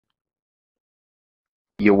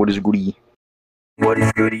Yo, what is goody? What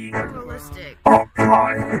is goody? Realistic. Oh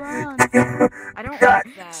god. I don't like that.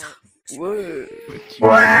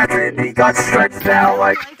 What happened? He got stretched out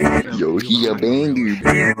like Yo, he a banger.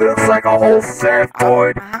 he looks like a whole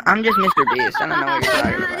surfboard. I'm just Mr. Beast. I don't know what you're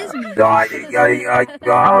talking about. I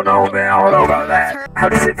don't know, man. I don't know about that. How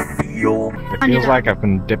does it feel? It feels like I've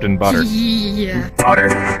been dipped in butter. Yeah.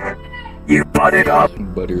 Butter. You buttered up.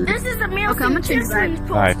 Butter. This is a meal. Okay, I'm gonna change that.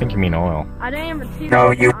 I think you mean oil. I didn't even see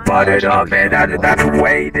No, you buttered up, man. That's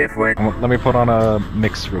way different. Let me put on a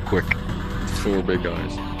mix real quick. 4 big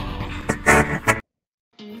guys.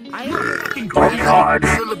 Oh god.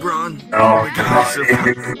 LeBron. Oh god.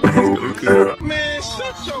 Man,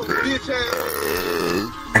 shut your bitch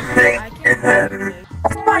ass.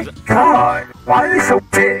 Oh my god. Why are they so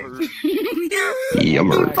big?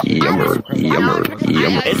 Yummer, yummer, yummer, yummer,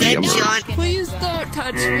 yummer. Please don't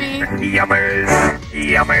touch me. Yummers.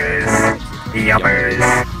 Yummers. Yummers.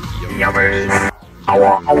 Yummers. I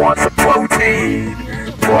want some protein.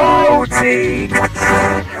 Protein.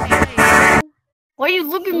 Why you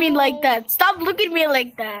look at me like that? Stop looking at me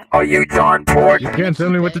like that. Are you John Pork? You can't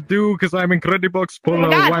tell me what to do because I'm Incredibox. Oh my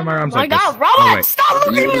god. Why are my arms Oh my like this? god, Oh, Robert, wait. stop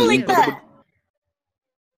looking at me like that.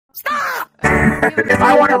 Stop. If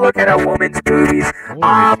I want to look at a woman's boobies,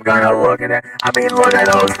 I'm gonna look at it. I mean, look at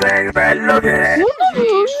those things, man. Look at it.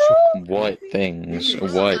 What things?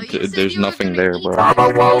 What? There's nothing there, bro. I'm a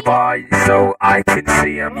robot, so I can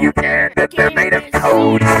see them. You can't. They're made of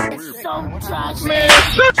code. It's so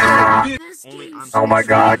trash. Oh my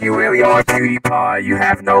god, you really are PewDiePie. You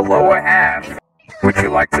have no lower half. Would you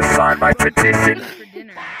like to sign my petition?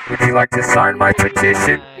 Would you like to sign my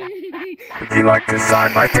petition? Would you like to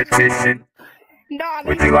sign my petition?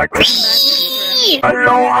 Would you like to?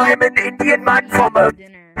 Hello, I'm an Indian man from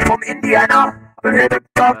Indiana. I'm here to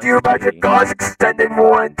talk to you about your car's extended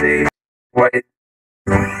warranty. What?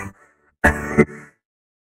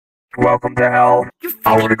 Welcome to hell.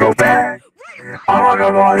 I want to go back. I want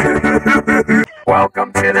to go.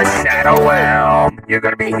 Welcome to the Shadow Realm. You're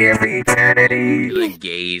gonna be here for eternity. The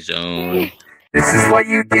gay zone. This is what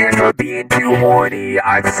you get for being too horny.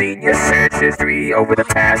 I've seen your search history over the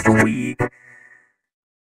past week.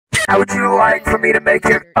 How would you like for me to make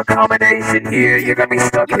your accommodation here? You're gonna be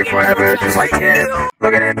stuck here forever, just like him.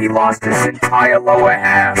 Look at him, he lost his entire lower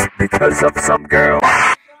half because of some girl.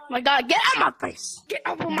 Oh my god, get out of my face. Get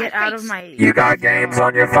out of my face. Get out of my. You got games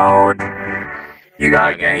on your phone. You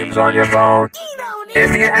got games on your phone.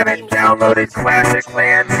 If you haven't downloaded Clash of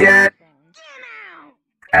Clans yet,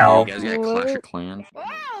 L. You guys got Clash of Clans?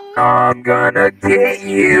 I'm gonna get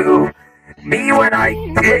you. Me when I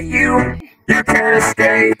get you, you can't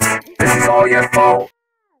escape. This is all your fault.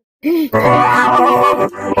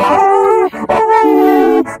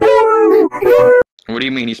 What do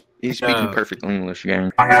you mean? He's speaking perfect English,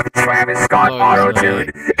 gang. I have Travis Scott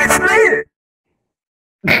auto-tune. It's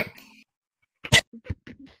me!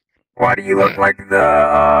 Why do you look like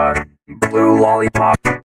the, blue lollipop?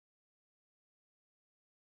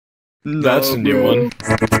 That's a new one.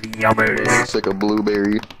 Yummers. It's like a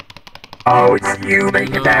blueberry. Oh, it's you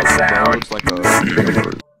making that sound. It's like a.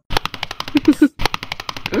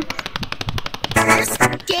 This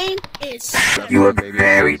game is. You look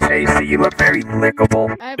very tasty. You look very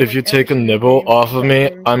lickable. If you take a nibble off of me,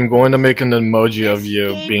 I'm going to make an emoji of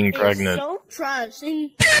you being pregnant. So trash. I'll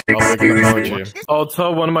make an emoji. I'll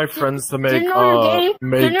tell one of my friends to make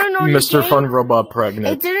Mr. Fun Robot I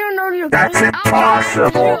pregnant. didn't know you. That's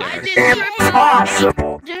impossible.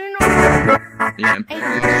 Impossible.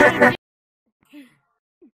 Yeah.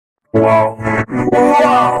 Whoa.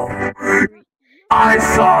 Whoa. I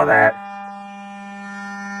saw that.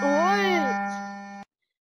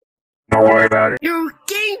 Don't worry about it. Your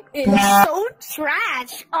game is so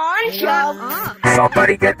trash. On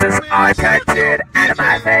Somebody get this iPad kid out of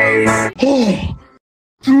my face.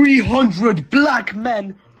 300 black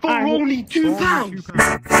men for only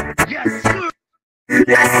 £2. Yes, sir.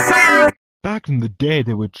 Yes, sir. Back in the day,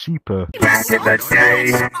 they were cheaper. Back in the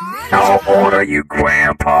day. How old are you,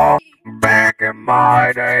 Grandpa? Back in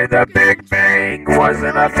my day, the Big Bang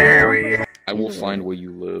wasn't a theory. I will find where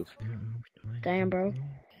you live. Damn, bro.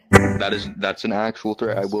 That's an actual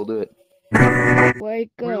threat. I will do it. Wake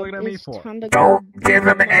What are you up. looking at me It's for? time to go. Don't give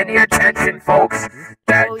him any attention, folks.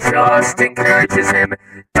 That just encourages him.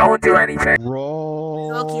 Don't do anything.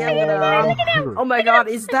 Roll. Oh my god,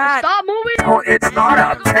 is that? Stop moving. No, it's not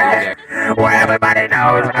up there. Where everybody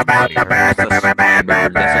knows about the bird,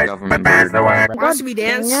 the word. Watch me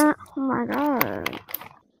dance. Yeah. Oh my god.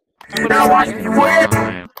 Now watch me whip.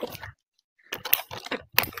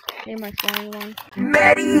 Hey, my phone one.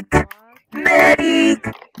 Medic.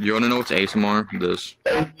 Medic! You wanna know what's ASMR? This.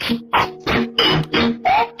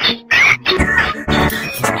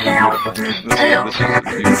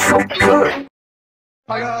 It's so good.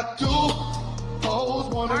 I got two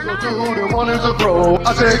hoes, one is a dude and one is a bro.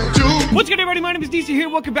 I said two. What's good, everybody? My name is DC here.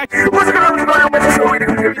 Welcome back. What's going on?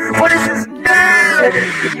 What is this?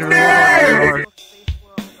 Nerd!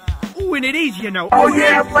 Ooh, and it is, you know. Oh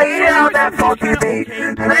yeah, lay down that funky beat.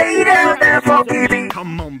 Lay down that funky beat.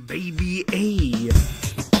 Come on, baby. Hey.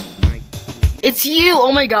 It's you!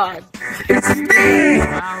 Oh my god. It's me!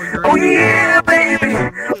 Oh yeah, baby!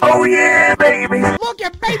 Oh yeah, baby! Look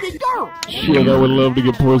at baby girl. Shit, I would love to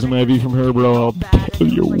get poison ivy from her, but I'll tell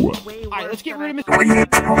you what. Alright, let's get rid of Miss. What are you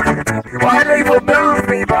talking about? Why they remove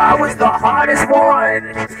me, but I was the hottest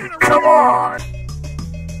one? Come on!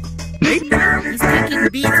 He's picking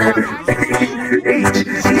beats up.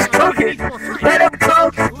 He's cooking! Let him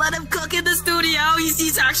cook! Let him cook in the studio.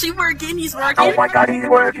 He's actually working. He's working. Oh my god, he's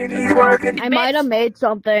working, he's working! I might have made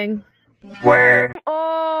something. Where?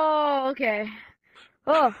 Oh, okay.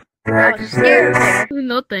 Oh, The heck is this?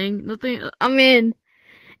 nothing. I mean,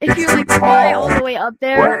 if you like fly all the way up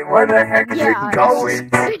there, Where the heck is yeah, it going?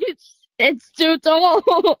 it's too tall.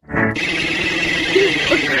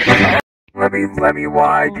 Let me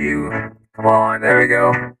wide you. Come on, there we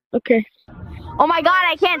go. Okay. Oh my god,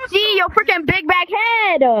 I can't see your freaking big back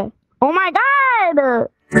head. Oh my god.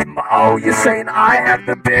 Oh, you're saying I have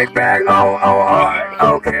the big bag? Oh, alright,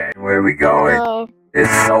 okay. Where are we going? It's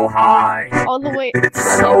so high. All the way. It's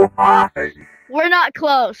so high. We're not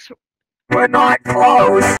close. We're not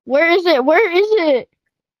close. Where is it? Where is it?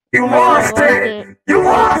 You lost it. You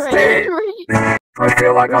lost it. I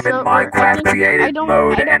feel like I'm in Minecraft creative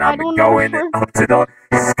mode and I'm going up to the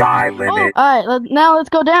sky limit. Alright, now let's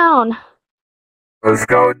go down. Let's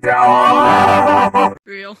go down.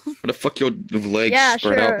 Real. What the fuck your legs Yeah,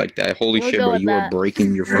 spread sure. out like that? Holy We'll shit, go bro, with you are that.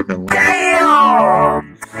 breaking your fucking legs.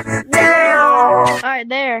 Damn. Damn. Alright,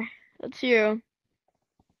 there. That's you.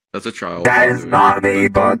 That's a child. That is not me,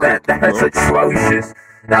 but that's atrocious.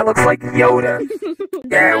 That looks like Yoda.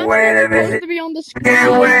 Yeah, wait a minute. To be on the screen.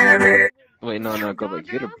 Yeah, wait a minute. Wait, no, go back.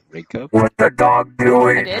 You had a breakup? What the dog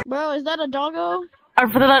doing? Bro, is that a doggo? Yeah,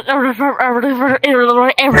 don't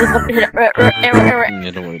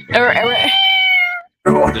worry about it.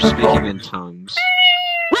 They're speaking in tongues.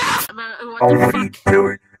 Oh, what are you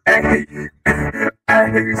doing? Hey,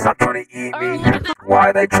 stop trying to eat me. Why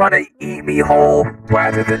are they trying to eat me whole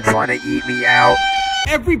rather than trying to eat me out?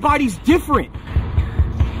 Everybody's different.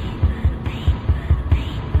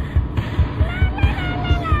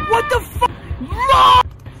 What the fuck? No!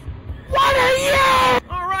 What are you?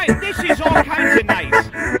 Alright, this is all kinds of nice.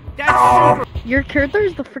 That's super. Your character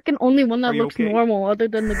is the freaking only one that Are you looks okay? normal other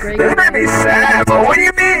than the gray This guy. made me sad, but what do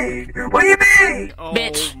you mean? What do you mean?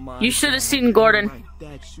 Bitch, You should have seen Gordon.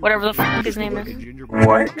 Whatever the fuck his name is.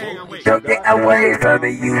 What? Don't get away from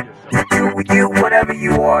me, you, whatever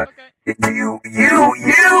you are. You.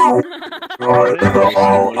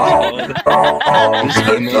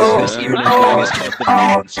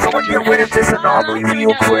 Someone get rid of this anomaly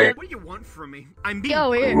real quick. what do you want from me? I'm being.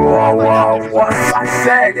 Go here. Whoa, what I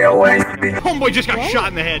said, get away from me. Homeboy just got shot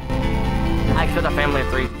in the head. I killed a family of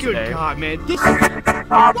 3 Good today. God, man. This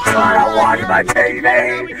I'm trying to watch my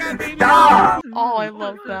TV. Stop. Oh, I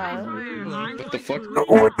love that. What the fuck?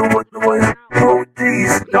 What, oh,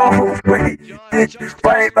 jeez, no, wait,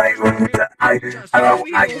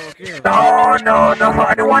 no,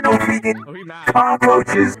 I don't want no vegan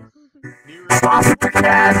cockroaches. Stop with the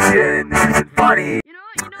caption, this isn't funny.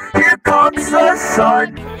 Here comes the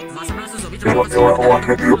sun.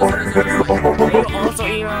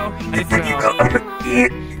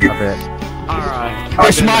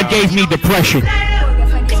 This mod gave me depression.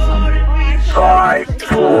 Alright,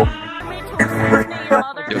 cool. Yo,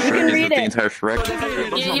 Shrek is the entire Shrek.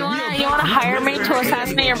 You wanna hire me to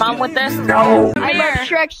assassinate your mom with this? No. I love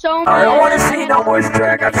Shrek so much. I don't want to see no more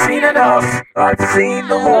Shrek. I've seen enough. I've seen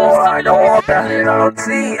the more. I know all about it.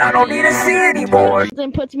 I don't need to see anymore.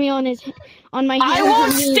 Then puts me on my hands. I will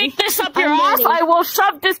and knees. stick this up your I'm ass. ready. I will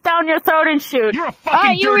shove this down your throat and shoot. You're a fucking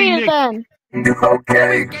Alright, you dirty read it nigga. then.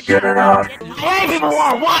 Okay, good enough. All people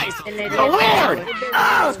are white. Weird. Do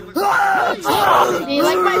you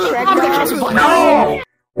like my Shrek voice? No!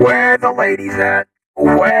 Where are the ladies at?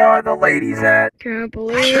 Where are the ladies at? Can't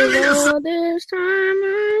believe all this time.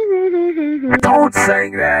 Don't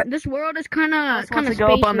sing that. This world is kind of wants to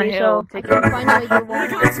go up on the spacey, hill. so you can find what you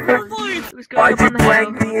want. Why'd you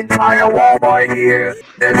blank the entire Walmart here?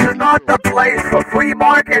 This is not the place for free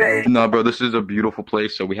marketing. Nah, bro, this is a beautiful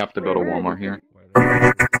place, so we have to build a Walmart here.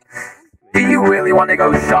 Do you really want to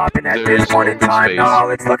go shopping at There this is point in open time? space. No,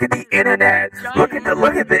 let's look at the internet. Look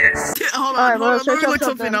at this. Hold on, let me look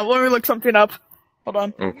something up. Let me look something up. Hold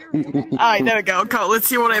on. Oh. Alright, there we go. Go, let's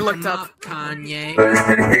see what I looked up. Kanye.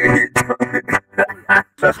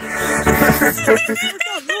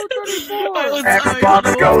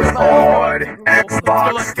 Xbox goes hard.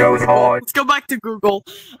 Xbox goes hard. Let's go back to Google.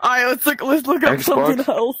 Alright, let's look up Xbox? something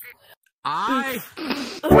else.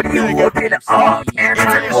 What are you looking up?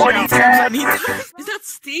 Answer 47. Is that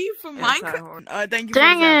Steve from Minecraft? Thank you.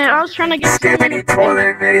 Dang it, I was trying to get Skipping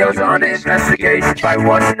toilet videos on investigations by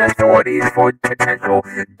Russian authorities for potential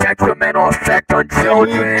detrimental effect on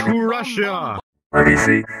children. Russia. Let me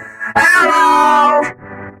see. Hello!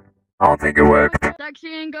 I don't think it worked.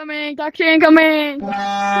 Taxi incoming, taxi incoming.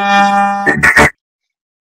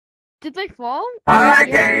 Did they fall? Hi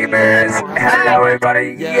gamers! Hello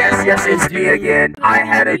everybody! Yes, it's me again. I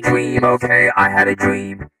had a dream, okay? I had a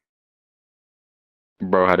dream.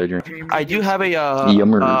 Bro, how did you? I do have a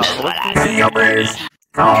Yummers. Yummers!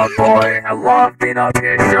 Oh boy, I love being up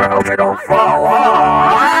here. Sure hope I don't fall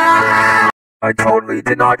off. I totally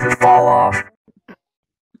did not just fall off.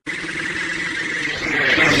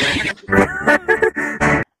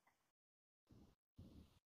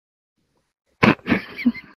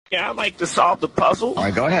 Yeah, I'd like to solve the puzzle.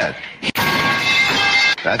 Alright, go ahead.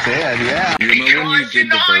 That's it, yeah. You remember when you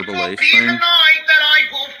did the verbal ace thing?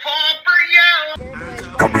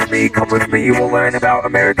 Come with me, we'll learn about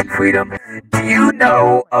American freedom. Do you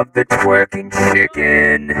know of the twerking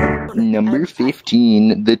chicken? Number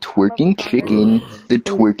 15, the twerking chicken. The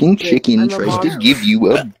twerking chicken tries to give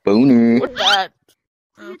you a boner. What's that?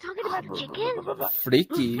 Are you talking about a chicken?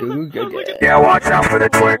 freaky. Yeah, watch out for the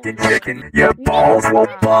twerking chicken. Your balls will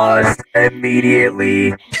bust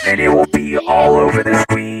immediately, and it will be all over the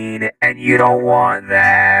screen, and you don't want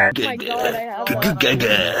that. Oh my god, I have one.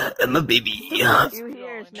 I'm a baby. You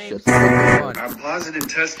hear his name. I positive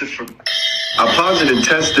tested for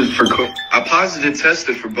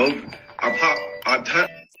both.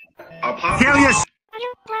 Serious.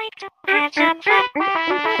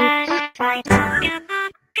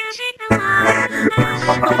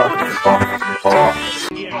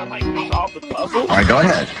 Alright, go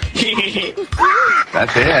ahead.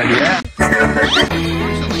 That's it, yeah.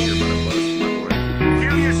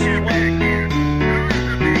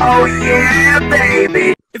 Oh yeah,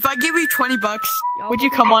 baby! If I give you $20, would you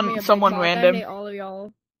come on someone random? All of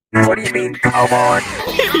y'all. What do you mean, come on?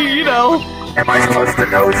 You know. Am I supposed to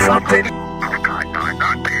know something?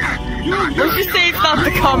 Let's just say it's not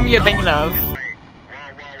the cum you're thinking of.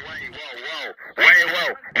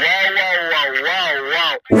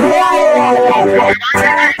 Whoa!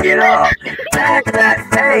 Back it up! Back that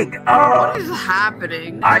thing up! What is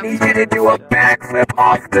happening? I need you to do a backflip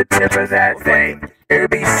off the tip of that thing. It'd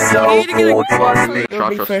be so cool, trust me. You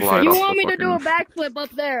want me to do a backflip up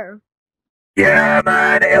there? Yeah,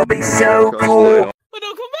 man, it'll be so cool. But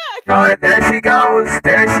don't come back! There she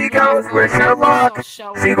goes, wish her luck.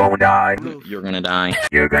 She gon' die. You're gonna die.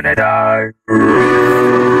 You're gonna die.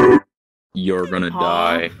 You're gonna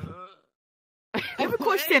die. I have a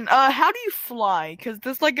question. How do you fly? Cause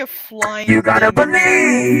there's like a flying. You gotta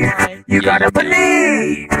believe. You gotta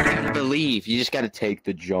believe. You gotta believe. You just gotta take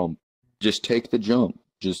the jump. Just take the jump.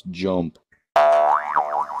 Just jump. How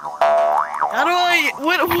do I?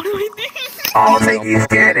 What do I do? All thingies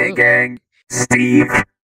get it, gang. Steve.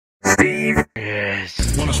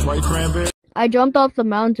 Yes. Want a Sprite cranberry? I jumped off the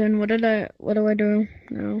mountain. What do I do?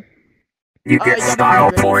 No. You get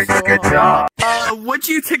style points. Good job. Would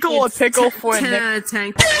you tickle a pickle for a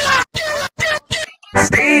tank?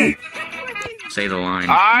 Steve. Say the line.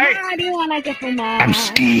 I do want to get from I'm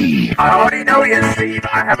Steve. I already know you, Steve.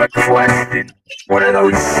 I have a question. What are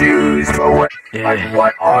those shoes? But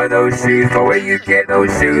what are those shoes? But where you get those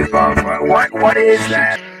shoes from? What is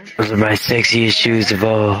that? Those are my sexiest shoes of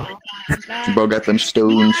all. Bro got them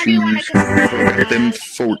stolen shoes. Them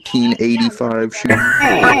 1485 shoes.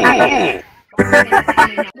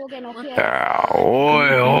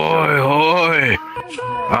 Oi.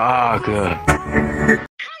 Ah, good.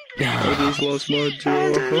 I just lost my jaw.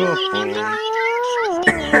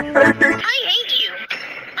 I hate you.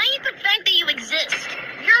 I hate the fact that you exist.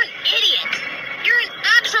 You're an idiot. You're an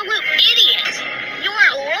absolute idiot. You are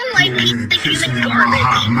a low-life piece of human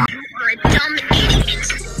garbage. You are a dumb idiot.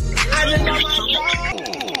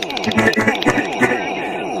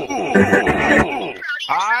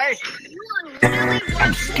 Hi.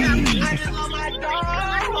 I'm Steve.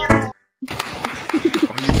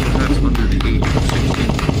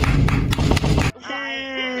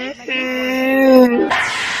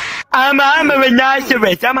 I'm a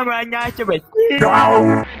rhinoceros. I'm a rhinoceros.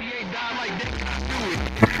 No.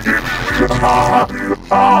 Kiss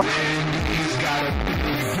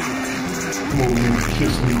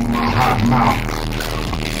me on my hot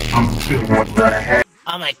mouth. I'm feeling what the heck?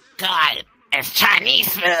 Oh my god, it's Chinese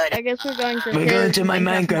food. I guess we're going to. We're going to my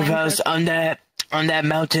Minecraft house on that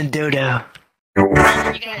mountain dodo. What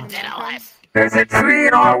are you gonna do to us? There's a tree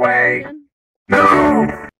in our way.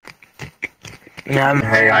 No.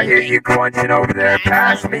 Hey, I hear you crunching over there.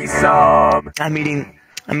 Pass me some. I'm eating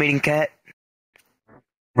cat.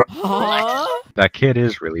 Huh? That kid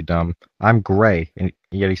is really dumb. I'm gray, and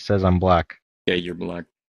yet he says I'm black. Yeah, you're black.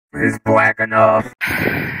 Is black enough?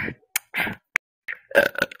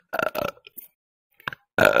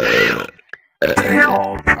 Are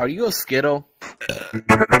you a Skittle?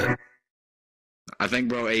 I think,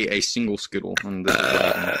 bro, a single Skittle. And this is what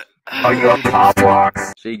happens. Are you a Pop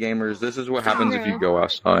Rocks? See, gamers, this is what happens if you go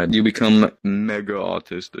outside. You become mega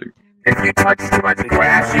autistic. If you touch too much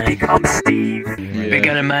grass, you become Steve. We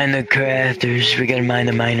gotta mine the crafters. We gotta mine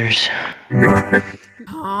the miners. We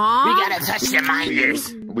gotta touch the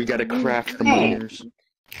miners. We gotta craft the miners.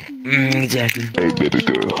 Exactly. Hey, baby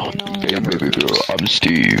girl. Hey, baby girl. I'm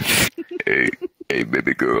Steve. Hey,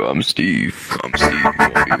 baby girl. I'm Steve. I'm Steve. You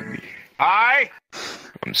wanna be with me? Hi.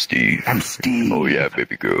 I'm Steve. Oh yeah,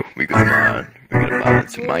 baby girl. We gotta mine. We gotta mine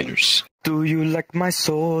some miners. Do you like my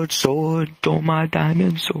sword? Oh, my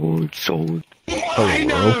diamond sword.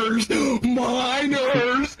 Miners!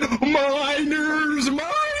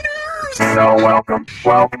 So welcome.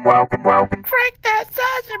 Break that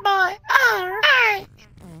sausage boy. Alright.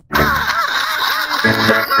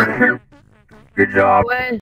 Good job.